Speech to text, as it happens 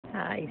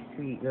Hi,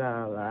 sweet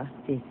LaLa.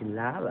 This is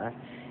LaLa.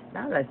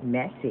 LaLa's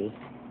messy,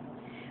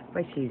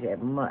 but she's a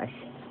mush.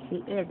 She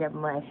is a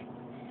mush.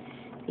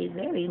 She's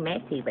very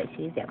messy, but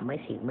she's a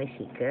mushy,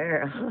 mushy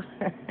girl.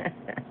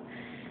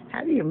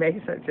 How do you make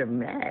such a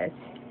mess?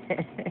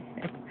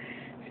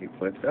 She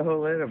puts the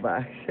whole litter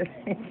box.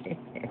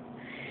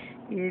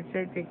 You're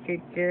such a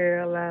good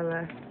girl,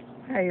 LaLa.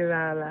 Hi,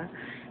 LaLa.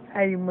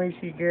 Hi,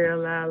 mushy girl,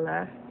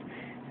 LaLa.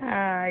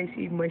 Hi,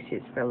 she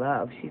mushes for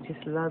love. She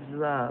just loves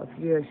love.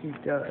 Yeah, she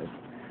does.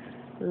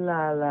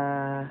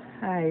 LaLa.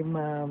 Hi,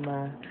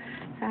 Mama.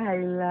 Hi,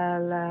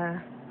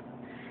 LaLa.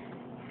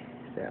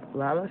 So,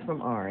 LaLa's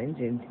from Orange,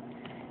 and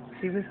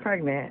she was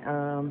pregnant,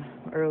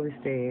 early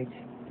stage,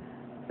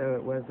 so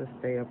it was a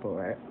stay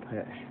abort,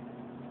 but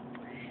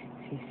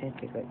she's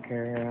such a good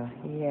girl.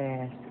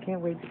 Yes.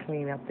 Can't wait to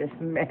clean up this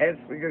mess.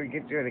 We're going to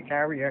get you in a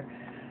carrier.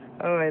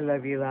 Oh, I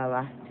love you,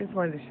 LaLa. Just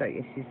wanted to show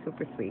you. She's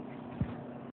super sweet.